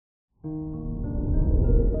Good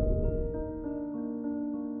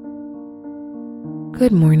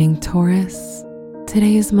morning, Taurus.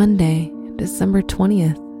 Today is Monday, December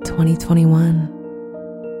 20th,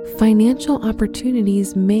 2021. Financial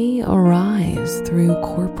opportunities may arise through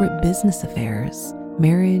corporate business affairs,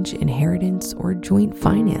 marriage, inheritance, or joint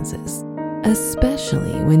finances,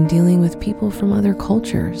 especially when dealing with people from other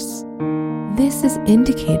cultures. This is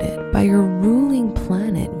indicated by your ruling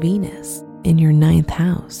planet Venus in your 9th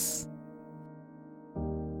house.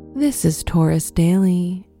 This is Taurus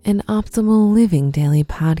Daily, an Optimal Living Daily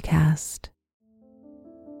podcast.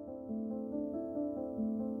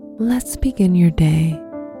 Let's begin your day.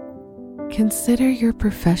 Consider your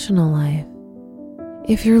professional life.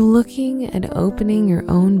 If you're looking at opening your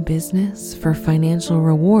own business for financial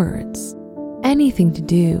rewards, anything to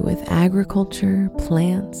do with agriculture,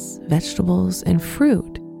 plants, vegetables, and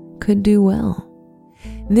fruit could do well.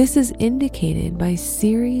 This is indicated by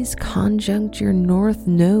Ceres conjunct your North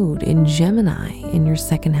Node in Gemini in your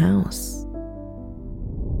 2nd house.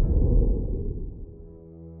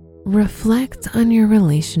 Reflect on your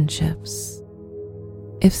relationships.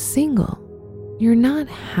 If single, you're not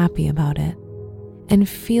happy about it and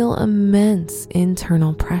feel immense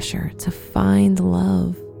internal pressure to find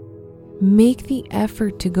love. Make the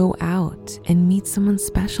effort to go out and meet someone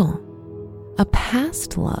special. A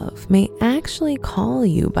past love may actually call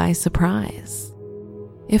you by surprise.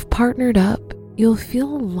 If partnered up, you'll feel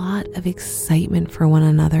a lot of excitement for one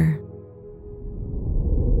another.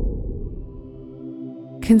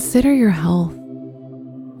 Consider your health.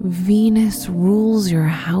 Venus rules your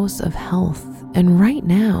house of health, and right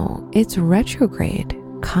now it's retrograde,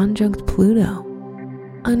 conjunct Pluto.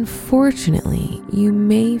 Unfortunately, you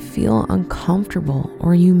may feel uncomfortable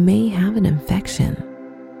or you may have an infection.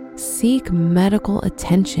 Seek medical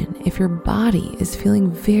attention if your body is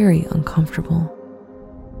feeling very uncomfortable.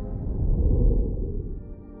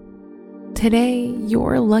 Today,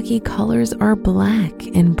 your lucky colors are black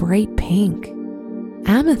and bright pink.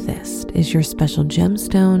 Amethyst is your special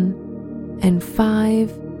gemstone, and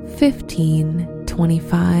 5, 15,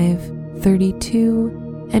 25,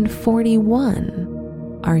 32, and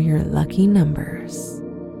 41 are your lucky numbers.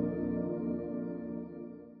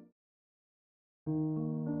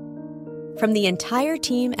 From the entire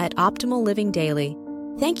team at Optimal Living Daily,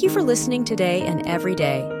 thank you for listening today and every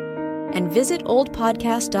day. And visit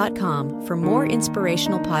oldpodcast.com for more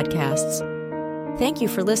inspirational podcasts. Thank you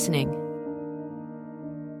for listening.